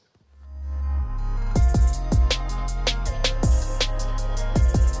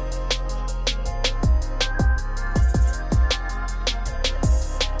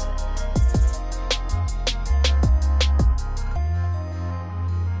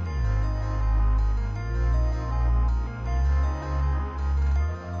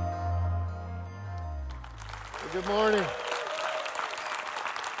Good morning.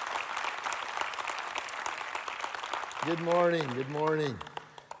 Good morning. Good morning.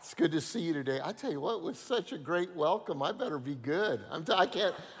 It's good to see you today. I tell you what, it was such a great welcome. I better be good. I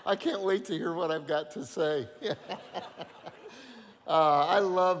can't wait to hear what I've got to say.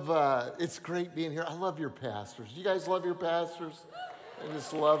 It's great being here. I love your pastors. Do you guys love your pastors? I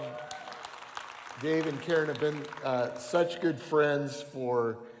just love, Dave and Karen have been such good friends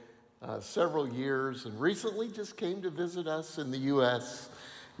for several years, and recently just came to visit us in the U.S.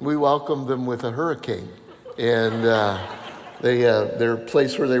 We welcomed them with a hurricane, and their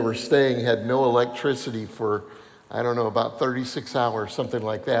place where they were staying had no electricity for, I don't know, about 36 hours, something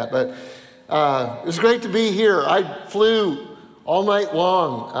like that. But it was great to be here. I flew all night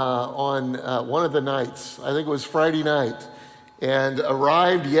long on one of the nights. I think it was Friday night, and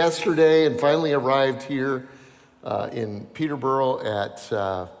arrived yesterday, and finally arrived here in Peterborough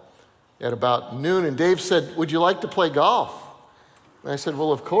at about noon, and Dave said, "Would you like to play golf?" And I said,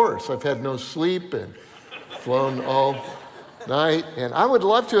 "Well, of course. I've had no sleep and flown all night, and I would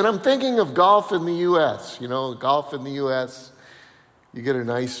love to." And I'm thinking of golf in the U.S. You know, golf in the U.S., you get a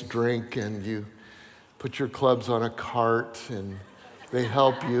nice drink, and you put your clubs on a cart, and they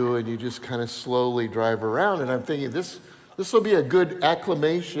help you, and you just kind of slowly drive around. And I'm thinking, this will be a good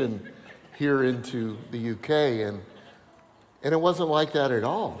acclimation here into the U.K., and it wasn't like that at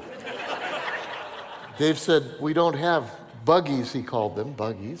all. Dave said, "We don't have buggies," he called them,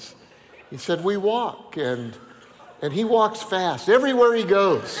 buggies. He said, "We walk," and he walks fast everywhere he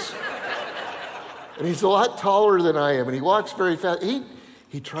goes. And he's a lot taller than I am, and he walks very fast.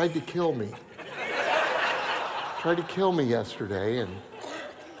 He tried to kill me. Tried to kill me yesterday,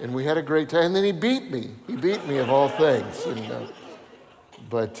 and we had a great time. And then he beat me. He beat me of all things.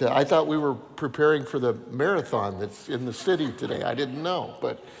 But I thought we were preparing for the marathon that's in the city today. I didn't know,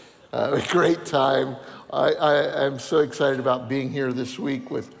 but a great time. I'm so excited about being here this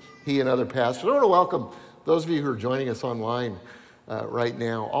week with he and other pastors. I want to welcome those of you who are joining us online right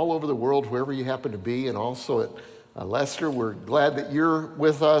now, all over the world, wherever you happen to be, and also at Leicester. We're glad that you're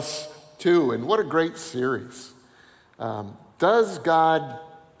with us too, and what a great series. Does God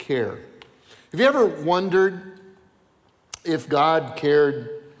care? Have you ever wondered if God cared,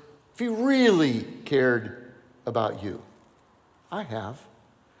 if he really cared about you? I have.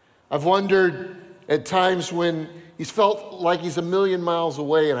 I've wondered at times when he's felt like he's a million miles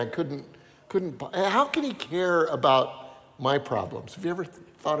away and I couldn't, how can he care about my problems? Have you ever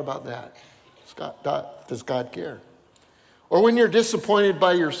thought about that? Does God care? Or when you're disappointed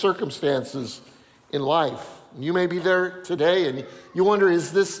by your circumstances in life, you may be there today and you wonder,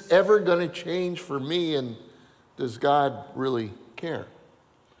 is this ever going to change for me, and does God really care?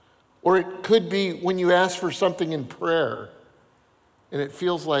 Or it could be when you ask for something in prayer and it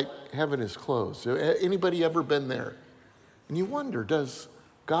feels like heaven is closed. Anybody ever been there? And you wonder, does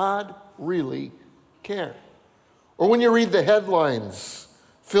God really care? Or when you read the headlines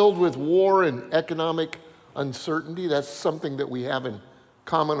filled with war and economic uncertainty, that's something that we have in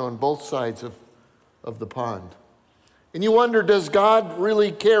common on both sides of the pond. And you wonder, does God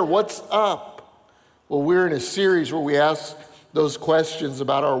really care? What's up? Well, we're in a series where we ask those questions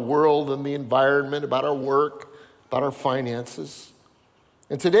about our world and the environment, about our work, about our finances.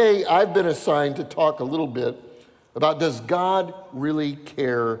 And today, I've been assigned to talk a little bit about, does God really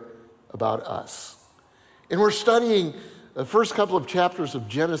care about us? And we're studying the first couple of chapters of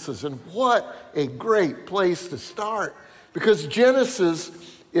Genesis, and what a great place to start. Because Genesis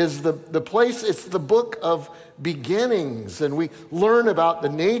is the place, it's the book of beginnings, and we learn about the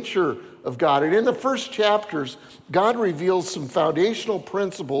nature of God. And in the first chapters, God reveals some foundational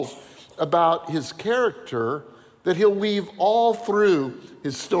principles about his character that he'll weave all through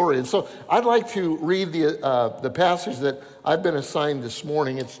his story. And so I'd like to read the passage that I've been assigned this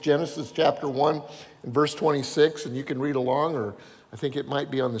morning. It's Genesis chapter 1 and verse 26, and you can read along, or I think it might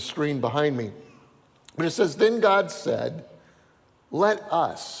be on the screen behind me. But it says, "Then God said, let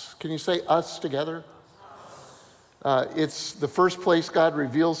us," can you say us together? It's the first place God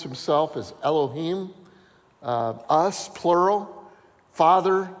reveals himself as Elohim, us, plural,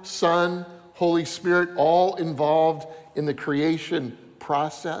 Father, Son, Holy Spirit, all involved in the creation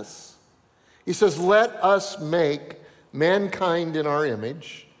process. He says, "Let us make mankind in our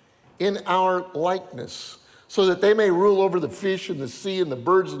image, in our likeness, so that they may rule over the fish in the sea and the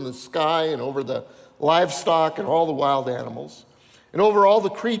birds in the sky and over the livestock and all the wild animals and over all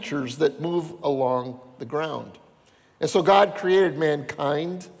the creatures that move along the ground." And so God created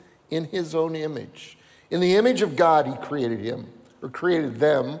mankind in his own image. In the image of God, he created him, or created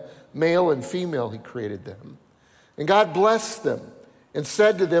them, male and female, he created them. And God blessed them. and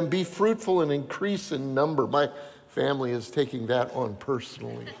said to them, be fruitful and increase in number. My family is taking that on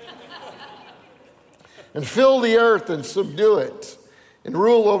personally. And fill the earth and subdue it, and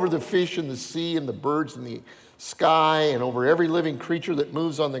rule over the fish in the sea and the birds in the sky and over every living creature that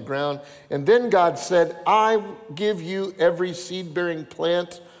moves on the ground. And then God said, I give you every seed-bearing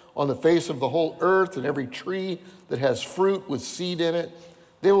plant on the face of the whole earth and every tree that has fruit with seed in it.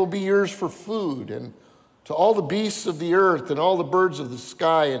 They will be yours for food. And to all the beasts of the earth and all the birds of the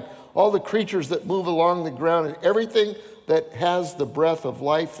sky and all the creatures that move along the ground and everything that has the breath of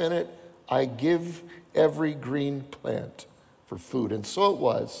life in it, I give every green plant for food. And so it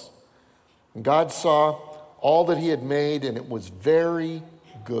was. And God saw all that he had made, and it was very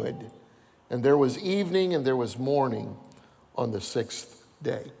good. And there was evening and there was morning on the sixth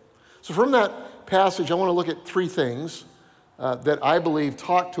day. So from that passage, I want to look at three things that I believe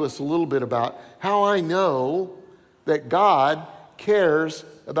talk to us a little bit about how I know that God cares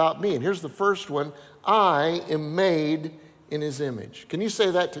about me. And here's the first one. I am made in his image. Can you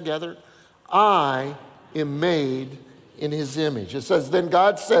say that together? I am made in his image. It says, then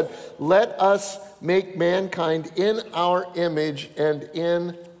God said, let us make mankind in our image and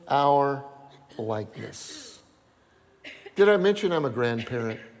in our likeness. Did I mention I'm a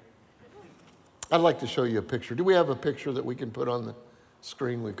grandparent? I'd like to show you a picture. Do we have a picture that we can put on the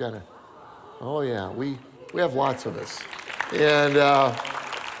screen? We've got oh yeah, we have lots of us.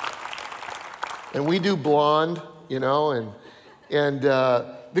 And we do blonde, and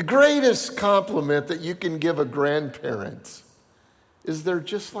the greatest compliment that you can give a grandparent is they're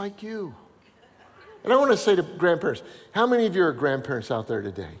just like you. And I want to say to grandparents, how many of you are grandparents out there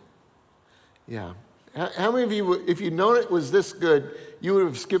today? Yeah. How many of you, if you'd known it was this good, you would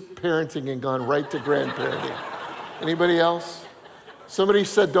have skipped parenting and gone right to grandparenting? Anybody else? Somebody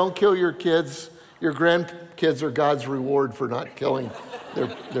said, don't kill your kids. Your grandkids are God's reward for not killing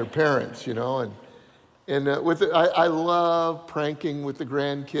their parents, And I love pranking with the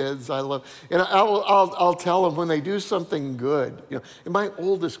grandkids. I'll tell them when they do something good. And my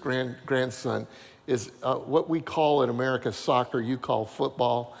oldest grandson is what we call in America soccer. You call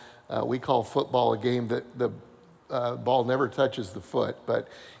football. We call football a game that the ball never touches the foot. But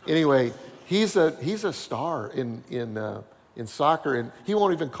anyway, he's a star in soccer, and he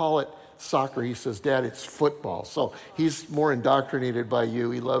won't even call it soccer. He says, Dad, it's football. So he's more indoctrinated by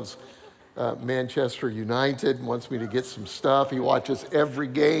you. He loves Manchester United and wants me to get some stuff. He watches every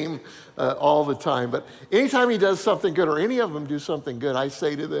game all the time. But anytime he does something good, or any of them do something good, I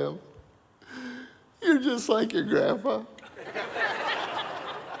say to them, you're just like your grandpa.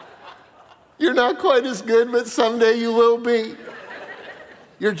 You're not quite as good, but someday you will be.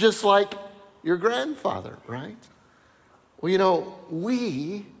 You're just like your grandfather, right? Well,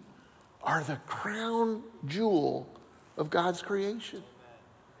 we are the crown jewel of God's creation.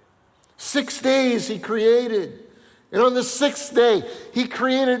 6 days he created. And on the sixth day, he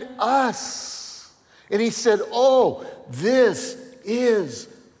created us. And he said, oh, this is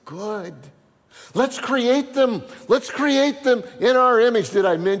good. Let's create them. Let's create them in our image. Did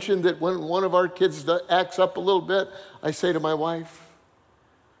I mention that when one of our kids acts up a little bit, I say to my wife,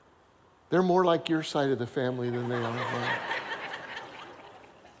 they're more like your side of the family than they are mine.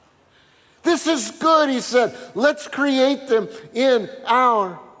 This is good, he said. Let's create them in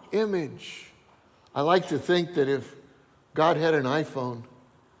our image. I like to think that if God had an iPhone,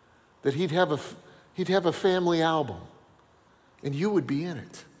 that he'd have a family album, and you would be in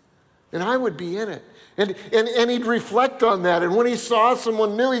it, and I would be in it, and he'd reflect on that. And when he saw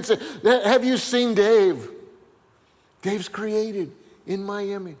someone new, he'd say, "Have you seen Dave? Dave's created in my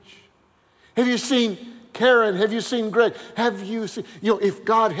image. Have you seen Karen? Have you seen Greg? Have you seen?" If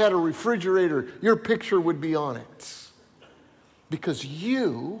God had a refrigerator, your picture would be on it. Because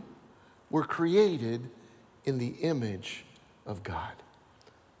you were created in the image of God.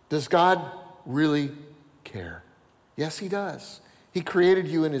 Does God really care? Yes, he does. He created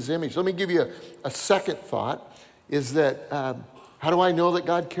you in his image. Let me give you a second thought, is that how do I know that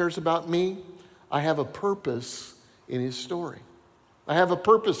God cares about me? I have a purpose in his story. I have a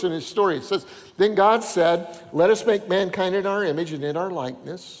purpose in his story. It says, then God said, let us make mankind in our image and in our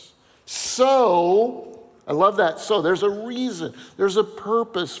likeness. So, I love that. So there's a reason. There's a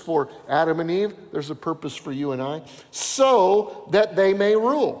purpose for Adam and Eve. There's a purpose for you and I. So that they may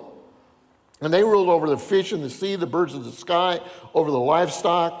rule. And they ruled over the fish in the sea, the birds of the sky, over the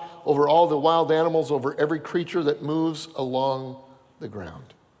livestock, over all the wild animals, over every creature that moves along the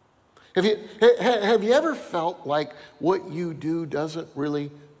ground. Have you ever felt like what you do doesn't really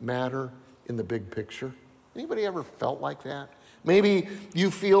matter in the big picture? Anybody ever felt like that? Maybe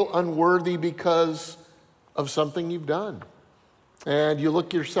you feel unworthy because of something you've done. And you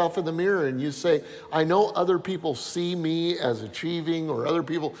look yourself in the mirror and you say, I know other people see me as achieving, or other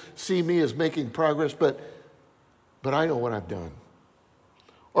people see me as making progress, but I know what I've done.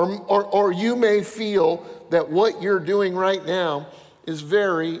 Or you may feel that what you're doing right now is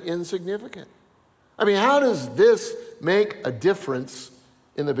very insignificant. I mean, how does this make a difference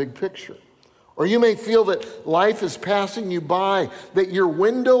in the big picture? Or you may feel that life is passing you by, that your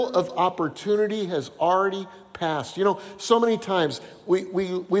window of opportunity has already passed. You know, so many times we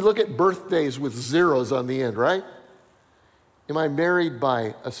look at birthdays with zeros on the end, right? Am I married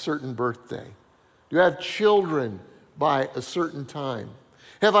by a certain birthday? Do I have children by a certain time?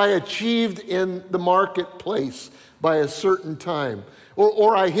 Have I achieved in the marketplace by a certain time?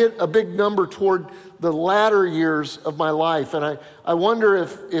 Or I hit a big number toward the latter years of my life, and I wonder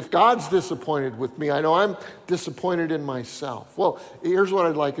if God's disappointed with me. I know I'm disappointed in myself. Well, here's what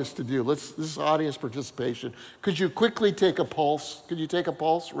I'd like us to do. This is audience participation. Could you quickly take a pulse? Could you take a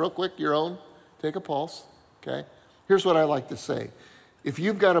pulse real quick, your own? Take a pulse, okay? Here's what I like to say. If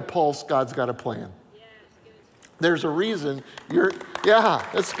you've got a pulse, God's got a plan. There's a reason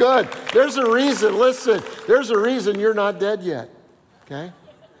that's good. There's a reason, listen, there's a reason you're not dead yet, okay?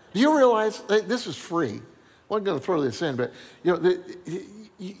 Do you realize, this is free. I wasn't going to throw this in, but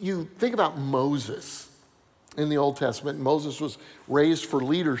you think about Moses in the Old Testament. Moses was raised for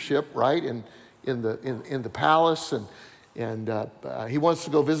leadership, right, in the palace, and he wants to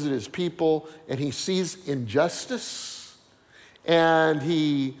go visit his people, and he sees injustice, and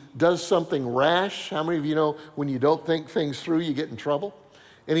he does something rash. How many of you know when you don't think things through, you get in trouble?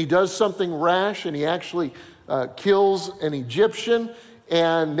 And he does something rash, and he actually kills an Egyptian,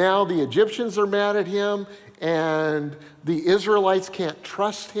 and now the Egyptians are mad at him, and the Israelites can't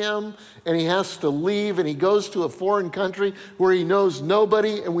trust him, and he has to leave, and he goes to a foreign country where he knows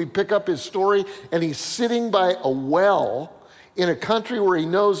nobody, and we pick up his story, and he's sitting by a well in a country where he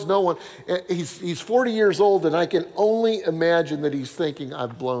knows no one. He's 40 years old, and I can only imagine that he's thinking,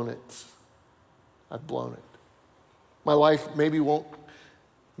 I've blown it. I've blown it. My life maybe won't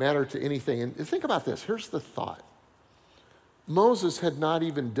matter to anything. And think about this. Here's the thought. Moses had not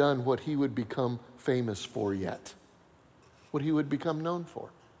even done what he would become famous for yet, what he would become known for.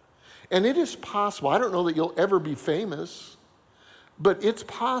 And it is possible, I don't know that you'll ever be famous, but it's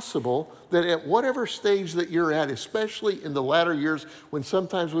possible that at whatever stage that you're at, especially in the latter years when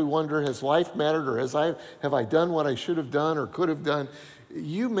sometimes we wonder, has life mattered, or have I done what I should have done or could have done,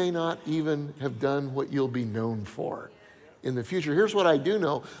 you may not even have done what you'll be known for in the future. Here's what I do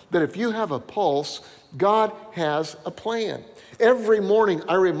know, that if you have a pulse, God has a plan. Every morning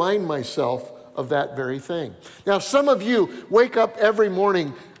I remind myself of that very thing. Now, some of you wake up every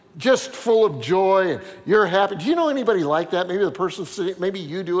morning just full of joy, and you're happy. Do you know anybody like that? Maybe the person sitting, maybe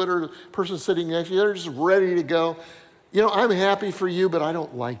you do it, or the person sitting next to you, they're just ready to go. You know, I'm happy for you, but I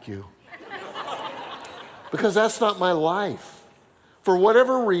don't like you. Because that's not my life. For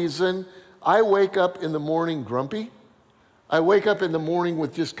whatever reason, I wake up in the morning grumpy. I wake up in the morning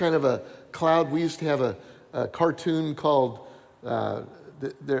with just kind of a cloud. We used to have a cartoon called,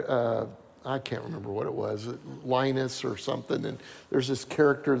 I can't remember what it was, Linus or something, and there's this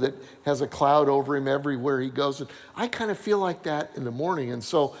character that has a cloud over him everywhere he goes. And I kind of feel like that in the morning, and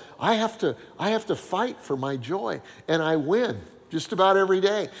so I have to fight for my joy, and I win just about every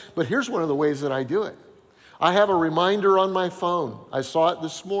day. But here's one of the ways that I do it. I have a reminder on my phone. I saw it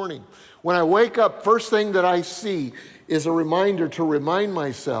this morning. When I wake up, first thing that I see is a reminder to remind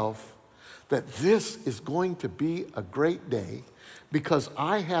myself that this is going to be a great day, because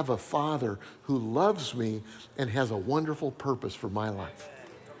I have a Father who loves me and has a wonderful purpose for my life.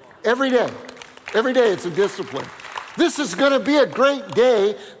 Every day it's a discipline. This is going to be a great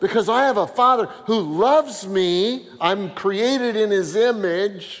day because I have a Father who loves me. I'm created in His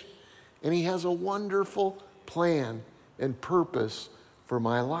image, and He has a wonderful plan and purpose for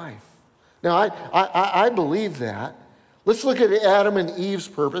my life. Now, I believe that. Let's look at Adam and Eve's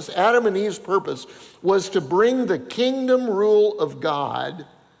purpose. Adam and Eve's purpose was to bring the kingdom rule of God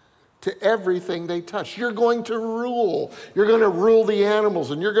to everything they touch. You're going to rule. You're going to rule the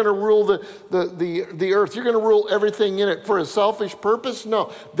animals, and you're going to rule the earth. You're going to rule everything in it. For a selfish purpose?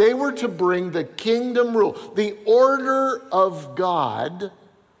 No. They were to bring the kingdom rule, the order of God,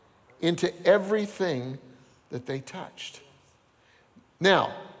 into everything that they touched.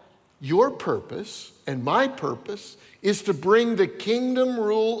 Now, your purpose and my purpose is to bring the kingdom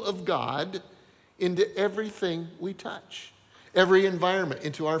rule of God into everything we touch. Every environment,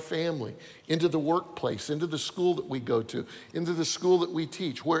 into our family, into the workplace, into the school that we go to, into the school that we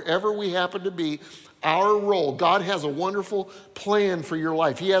teach, wherever we happen to be, our role. God has a wonderful plan for your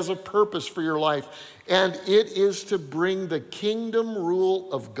life. He has a purpose for your life, and it is to bring the kingdom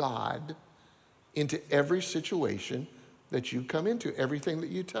rule of God into every situation that you come into, everything that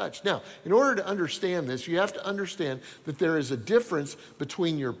you touch. Now, in order to understand this, you have to understand that there is a difference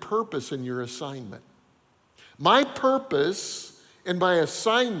between your purpose and your assignment. My purpose and my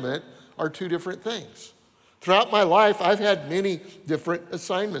assignment are two different things. Throughout my life, I've had many different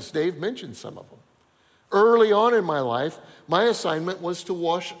assignments. Dave mentioned some of them. Early on in my life, my assignment was to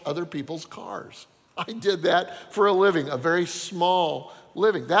wash other people's cars. I did that for a living, a very small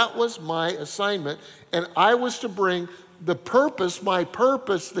living. That was my assignment, and I was to bring the purpose, my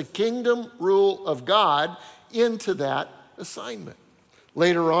purpose, the kingdom rule of God into that assignment.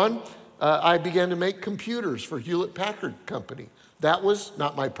 Later on, I began to make computers for Hewlett-Packard Company. That was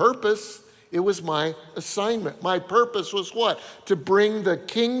not my purpose, it was my assignment. My purpose was what? To bring the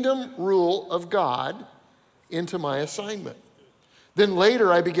kingdom rule of God into my assignment. Then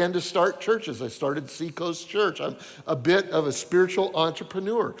later, I began to start churches. I started Seacoast Church. I'm a bit of a spiritual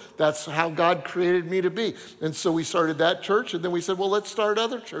entrepreneur. That's how God created me to be. And so we started that church, and then we said, well, let's start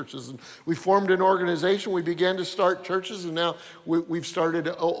other churches. And we formed an organization. We began to start churches, and now we've started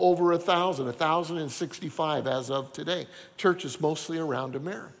over 1,065 as of today. Churches mostly around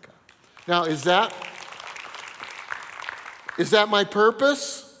America. Now, is that my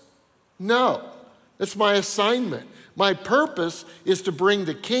purpose? No. It's my assignment. My purpose is to bring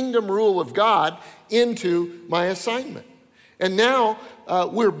the kingdom rule of God into my assignment. And now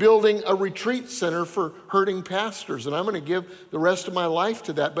we're building a retreat center for hurting pastors, and I'm going to give the rest of my life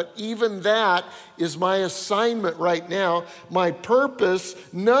to that. But even that is my assignment right now. My purpose,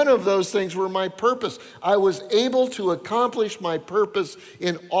 none of those things were my purpose. I was able to accomplish my purpose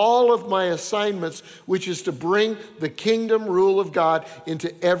in all of my assignments, which is to bring the kingdom rule of God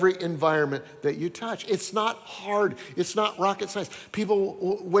into every environment that you touch. It's not hard. It's not rocket science.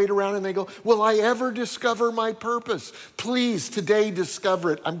 People wait around and they go, will I ever discover my purpose? Please, today,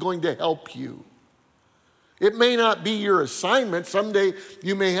 discover it. I'm going to help you. It may not be your assignment. Someday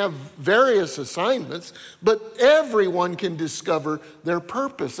you may have various assignments, but everyone can discover their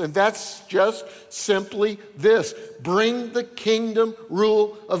purpose. And that's just simply this: bring the kingdom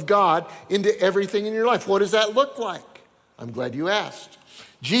rule of God into everything in your life. What does that look like? I'm glad you asked.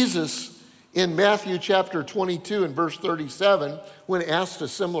 Jesus, in Matthew chapter 22 and verse 37, when asked a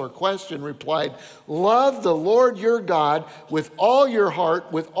similar question, replied, love the Lord your God with all your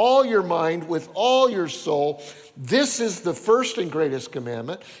heart, with all your mind, with all your soul. This is the first and greatest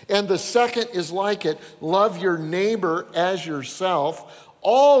commandment. And the second is like it, love your neighbor as yourself.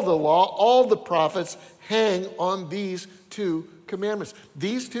 All the law, all the prophets hang on these two commandments.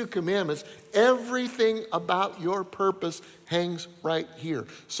 These two commandments, everything about your purpose hangs right here.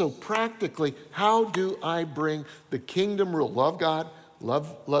 So practically, how do I bring the kingdom rule? Love God,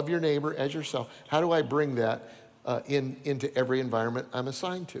 love your neighbor as yourself. How do I bring that into every environment I'm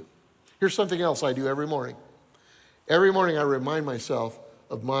assigned to? Here's something else I do every morning. Every morning I remind myself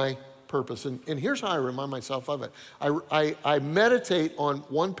of my purpose. And here's how I remind myself of it. I meditate on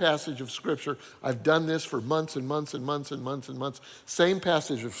one passage of Scripture. I've done this for months and months and months and months and months. Same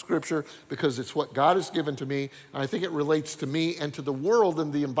passage of Scripture, because it's what God has given to me. And I think it relates to me and to the world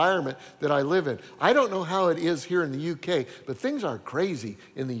and the environment that I live in. I don't know how it is here in the UK, but things are crazy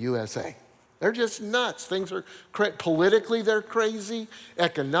in the USA. They're just nuts. Things are politically, they're crazy.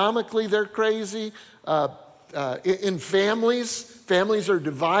 Economically, they're crazy. In families are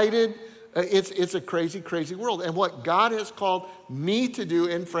divided. It's a crazy, crazy world. And what God has called me to do,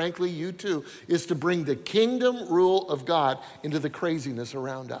 and frankly you too, is to bring the kingdom rule of God into the craziness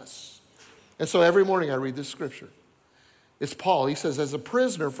around us. And so every morning I read this scripture. It's Paul. He says, as a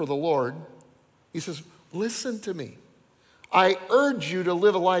prisoner for the Lord, he says, listen to me. I urge you to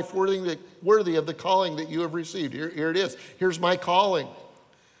live a life worthy of the calling that you have received. Here it is. Here's my calling.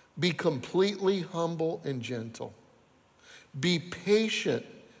 Be completely humble and gentle. Be patient,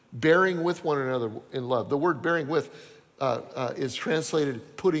 bearing with one another in love. The word bearing with is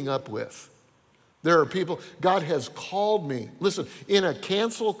translated putting up with. There are people, God has called me. Listen, in a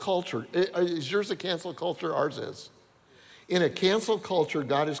cancel culture, is yours a cancel culture? Ours is. In a cancel culture,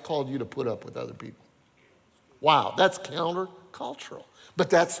 God has called you to put up with other people. Wow, that's countercultural. But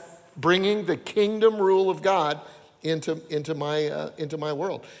that's bringing the kingdom rule of God into my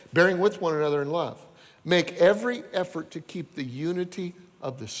world. Bearing with one another in love. Make every effort to keep the unity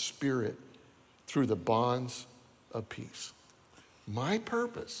of the Spirit through the bonds of peace. My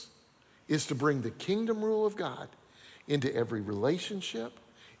purpose is to bring the kingdom rule of God into every relationship,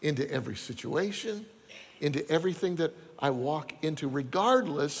 into every situation, into everything that I walk into,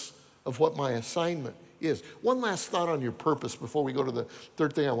 regardless of what my assignment is. One last thought on your purpose before we go to the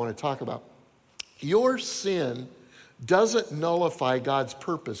third thing I want to talk about. Your sin doesn't nullify God's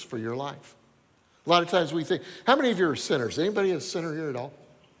purpose for your life. A lot of times we think, how many of you are sinners? Anybody a sinner here at all?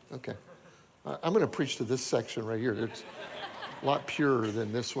 Okay. I'm going to preach to this section right here. It's a lot purer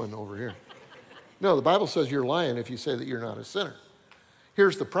than this one over here. No, the Bible says you're lying if you say that you're not a sinner.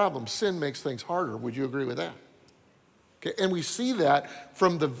 Here's the problem. Sin makes things harder. Would you agree with that? Okay, and we see that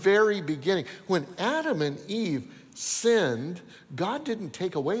from the very beginning. When Adam and Eve sinned, God didn't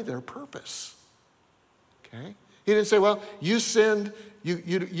take away their purpose. Okay? He didn't say, well, you sinned,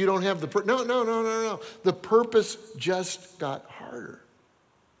 you don't have the purpose. No. The purpose just got harder.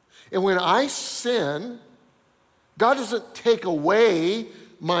 And when I sin, God doesn't take away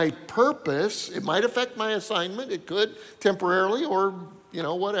my purpose. It might affect my assignment. It could temporarily or,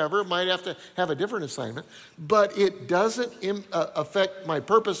 whatever. It might have to have a different assignment. But it doesn't affect my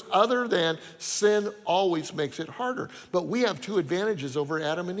purpose other than sin always makes it harder. But we have two advantages over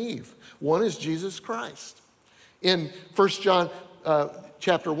Adam and Eve. One is Jesus Christ. In 1 John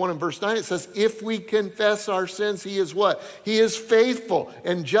chapter 1 and verse 9, it says, if we confess our sins, he is what? He is faithful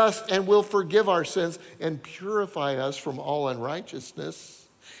and just and will forgive our sins and purify us from all unrighteousness.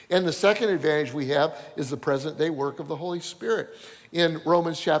 And the second advantage we have is the present day work of the Holy Spirit. In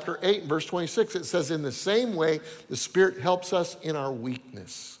Romans chapter 8 and verse 26, it says, in the same way, the Spirit helps us in our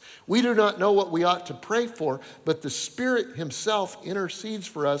weakness. We do not know what we ought to pray for, but the Spirit himself intercedes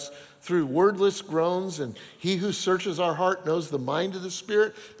for us through wordless groans, and he who searches our heart knows the mind of the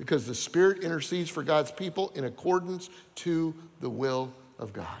Spirit, because the Spirit intercedes for God's people in accordance to the will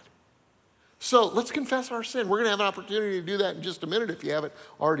of God. So let's confess our sin. We're going to have an opportunity to do that in just a minute if you haven't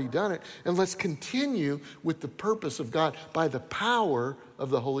already done it. And let's continue with the purpose of God by the power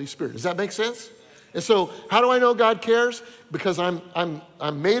of the Holy Spirit. Does that make sense? And so how do I know God cares? Because I'm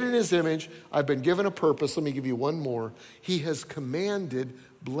made in his image. I've been given a purpose. Let me give you one more. He has commanded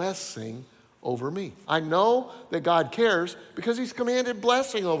blessing over me. I know that God cares because he's commanded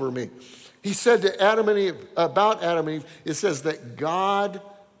blessing over me. He said to Adam and Eve, about Adam and Eve, it says that God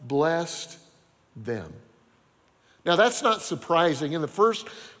blessed them. Now that's not surprising. In the first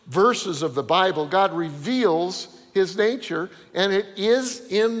verses of the Bible, God reveals his nature, and it is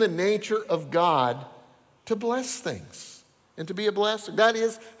in the nature of God to bless things and to be a blessing. That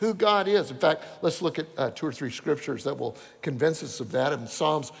is who God is. In fact, let's look at 2 or 3 scriptures that will convince us of that. In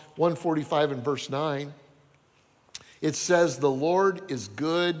Psalms 145 and verse 9, it says, the Lord is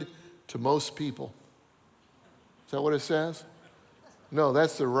good to most people. Is that what it says? No,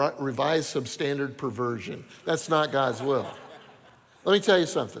 that's the Revised Substandard Perversion. That's not God's will. Let me tell you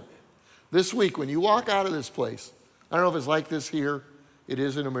something. This week, when you walk out of this place, I don't know if it's like this here. It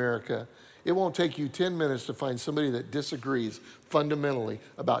is in America. It won't take you 10 minutes to find somebody that disagrees fundamentally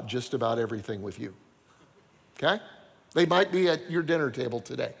about just about everything with you. Okay? They might be at your dinner table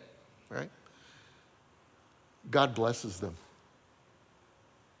today, right? God blesses them.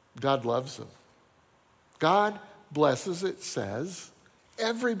 God loves them. God blesses, it says,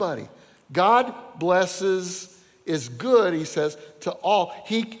 everybody. God blesses is good, he says, to all.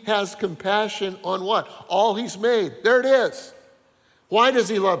 He has compassion on what? All he's made. There it is. Why does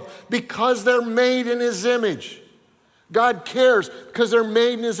he love them? Because they're made in his image. God cares because they're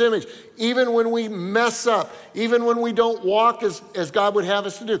made in his image. Even when we mess up, even when we don't walk as God would have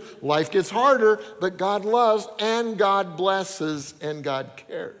us to do, life gets harder, but God loves and God blesses and God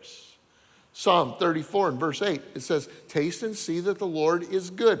cares. Psalm 34 and verse 8, it says, taste and see that the Lord is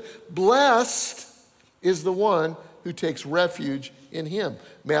good. Blessed is the one who takes refuge in him.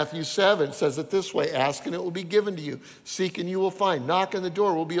 Matthew 7 says it this way, ask and it will be given to you. Seek and you will find. Knock and the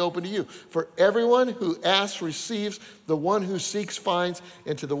door will be open to you. For everyone who asks receives, the one who seeks finds,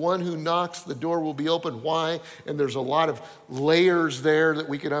 and to the one who knocks the door will be open. Why? And there's a lot of layers there that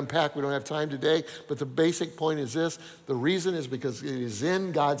we could unpack. We don't have time today, but the basic point is this. The reason is because it is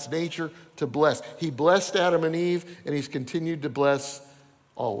in God's nature to bless. He blessed Adam and Eve, and he's continued to bless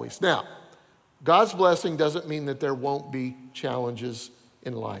always. Now, God's blessing doesn't mean that there won't be challenges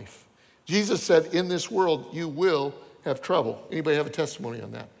in life. Jesus said, in this world, you will have trouble. Anybody have a testimony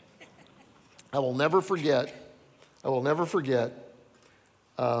on that? I will never forget,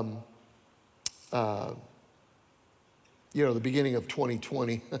 the beginning of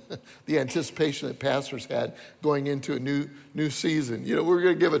 2020, the anticipation that pastors had going into a new season. We're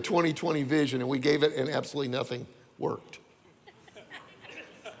going to give a 2020 vision, and we gave it, and absolutely nothing worked.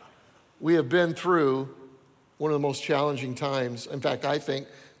 We have been through one of the most challenging times. In fact, I think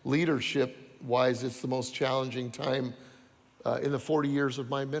leadership wise, it's the most challenging time in the 40 years of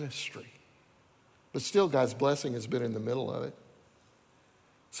my ministry. But still, God's blessing has been in the middle of it.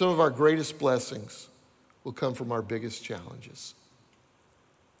 Some of our greatest blessings will come from our biggest challenges.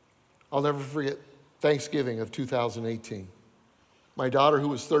 I'll never forget Thanksgiving of 2018. My daughter, who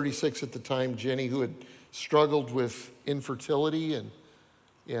was 36 at the time, Jenny, who had struggled with infertility, and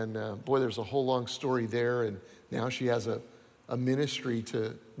boy, there's a whole long story there, and now she has a ministry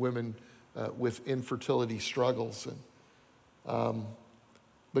to women with infertility struggles.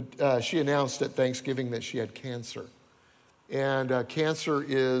 But she announced at Thanksgiving that she had cancer. And cancer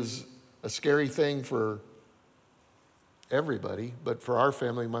is a scary thing for everybody, but for our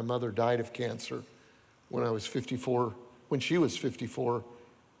family, my mother died of cancer when she was 54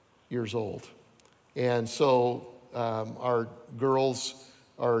 years old. And so our girls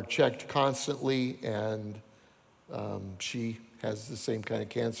are checked constantly, and she has the same kind of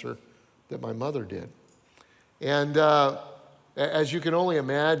cancer that my mother did. And as you can only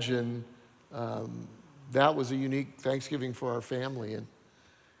imagine, that was a unique Thanksgiving for our family.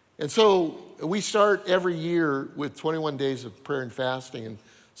 And so we start every year with 21 days of prayer and fasting. And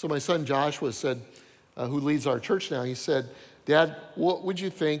so my son Joshua said, who leads our church now, he said, Dad, what would you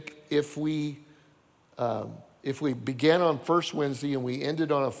think if we began on first Wednesday and we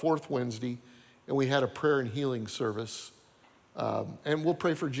ended on a fourth Wednesday and we had a prayer and healing service? And we'll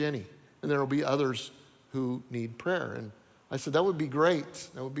pray for Jenny, and there will be others who need prayer. And I said, that would be great.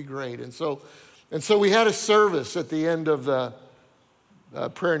 That would be great. And so we had a service at the end of the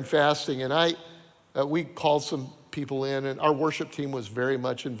prayer and fasting, and we called some people in, and our worship team was very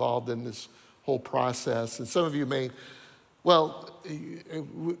much involved in this whole process. And some of you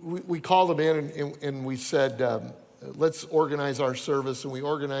we called them in and we said, let's organize our service, and we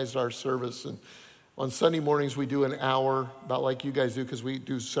organized our service. And on Sunday mornings, we do an hour, about like you guys do, because we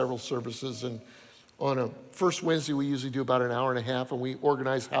do several services. And on a first Wednesday, we usually do about an hour and a half, and we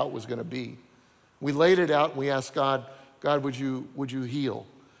organized how it was going to be. We laid it out, and we asked God, would you heal?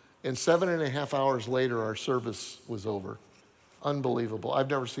 And 7.5 hours later, our service was over. Unbelievable. I've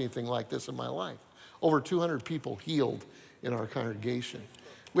never seen anything like this in my life. Over 200 people healed in our congregation.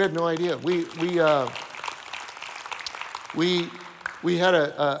 We had no idea. We had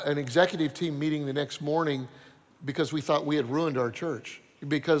an executive team meeting the next morning because we thought we had ruined our church,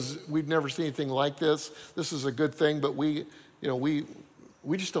 because we'd never seen anything like this. This is a good thing, but we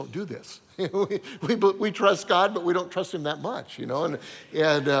just don't do this. we trust God, but we don't trust Him that much,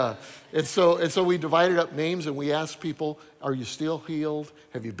 And so we divided up names, and we asked people, "Are you still healed?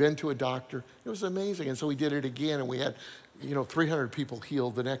 Have you been to a doctor?" It was amazing, and so we did it again, and we had 300 people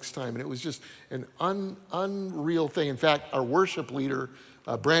healed the next time, and it was just an unreal thing. In fact, our worship leader,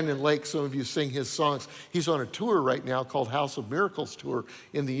 Brandon Lake, some of you sing his songs. He's on a tour right now called House of Miracles Tour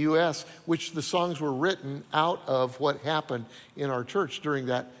in the U.S., which the songs were written out of what happened in our church during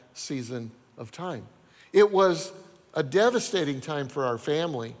that season of time. It was a devastating time for our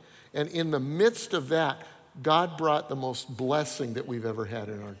family, and in the midst of that, God brought the most blessing that we've ever had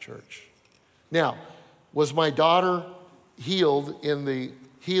in our church. Now, was my daughter healed in the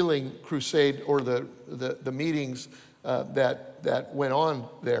healing crusade or the meetings that went on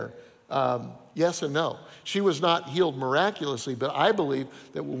there? Yes and no. She was not healed miraculously, but I believe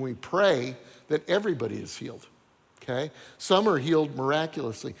that when we pray, that everybody is healed. Okay? Some are healed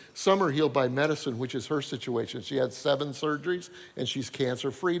miraculously. Some are healed by medicine, which is her situation. She had 7 surgeries, and she's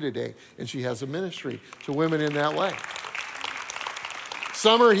cancer-free today, and she has a ministry to women in that way.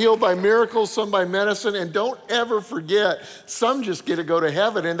 Some are healed by miracles, some by medicine, and don't ever forget, some just get to go to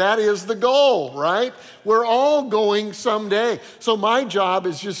heaven, and that is the goal, right? We're all going someday. So my job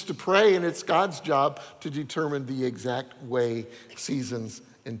is just to pray, and it's God's job to determine the exact way, seasons,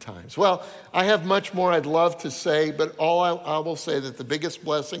 and times. Well, I have much more I'd love to say, but I will say that the biggest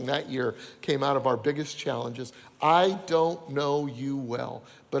blessing that year came out of our biggest challenges. I don't know you well,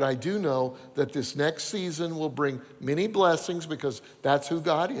 but I do know that this next season will bring many blessings because that's who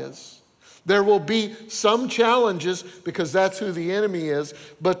God is. There will be some challenges because that's who the enemy is,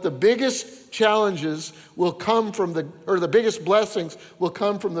 but the biggest challenges will come from the biggest blessings will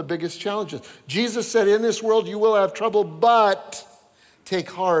come from the biggest challenges. Jesus said, in this world you will have trouble, but take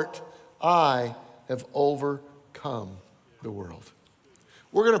heart, I have overcome the world.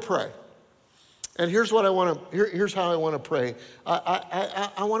 We're going to pray. And here's how I want to pray.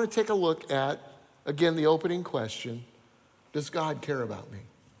 I want to take a look at, again, the opening question. Does God care about me?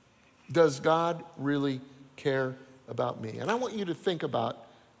 Does God really care about me? And I want you to think about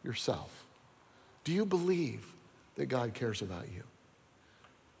yourself. Do you believe that God cares about you?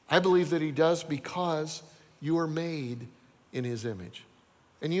 I believe that He does because you are made in His image.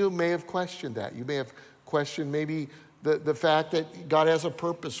 And you may have questioned that. You may have questioned maybe the fact that God has a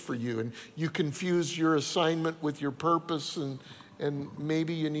purpose for you, and you confuse your assignment with your purpose, and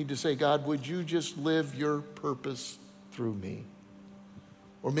maybe you need to say, God, would you just live your purpose through me?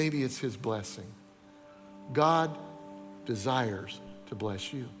 Or maybe it's his blessing. God desires to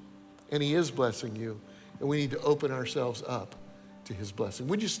bless you, and he is blessing you, and we need to open ourselves up to his blessing.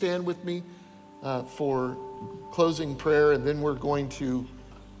 Would you stand with me for closing prayer, and then we're going to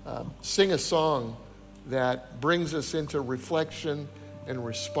sing a song that brings us into reflection and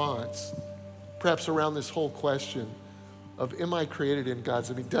response, perhaps around this whole question of, am I created in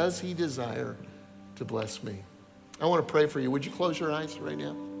God's image? Does he desire to bless me? I want to pray for you. Would you close your eyes right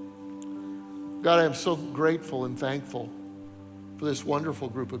now? God, I am so grateful and thankful for this wonderful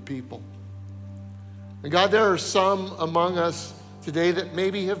group of people. And God, there are some among us today that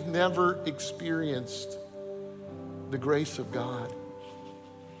maybe have never experienced the grace of God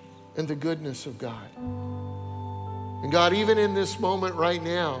and the goodness of God. And God, even in this moment right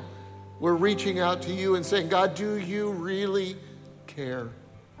now, we're reaching out to you and saying, God, do you really care?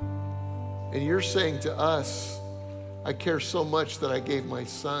 And you're saying to us, I care so much that I gave my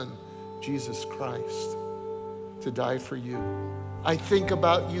son, Jesus Christ, to die for you. I think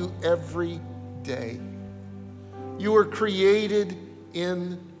about you every day. You were created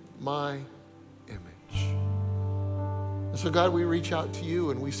in my image. And so God, we reach out to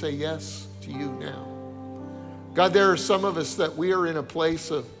you and we say yes to you now. God, there are some of us that we are in a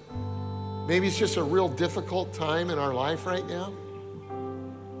place of, maybe it's just a real difficult time in our life right now.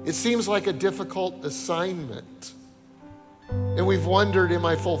 It seems like a difficult assignment. And we've wondered, am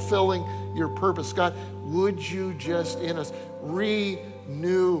I fulfilling your purpose? God, would you just in us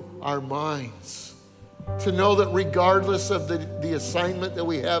renew our minds to know that regardless of the assignment that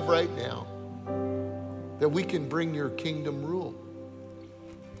we have right now, that we can bring your kingdom rule,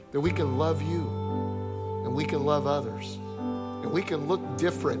 that we can love you and we can love others, and we can look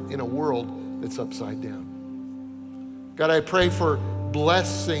different in a world that's upside down. God, I pray for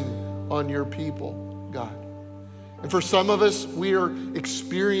blessing on your people, God. And for some of us, we are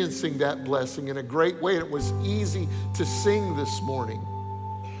experiencing that blessing in a great way. It was easy to sing this morning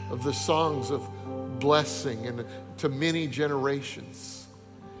of the songs of blessing and to many generations.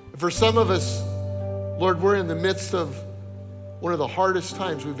 And for some of us, Lord, we're in the midst of one of the hardest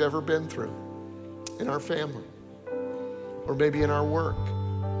times we've ever been through in our family, or maybe in our work,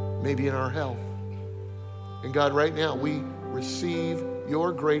 maybe in our health. And God, right now, we receive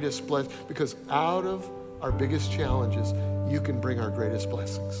your greatest blessing, because out of our biggest challenges, you can bring our greatest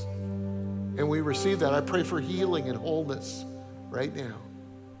blessings. And we receive that. I pray for healing and wholeness right now.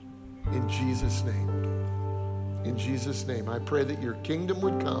 In Jesus' name. In Jesus' name, I pray that your kingdom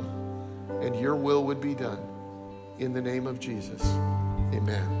would come and your will would be done. In the name of Jesus,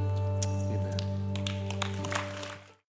 amen.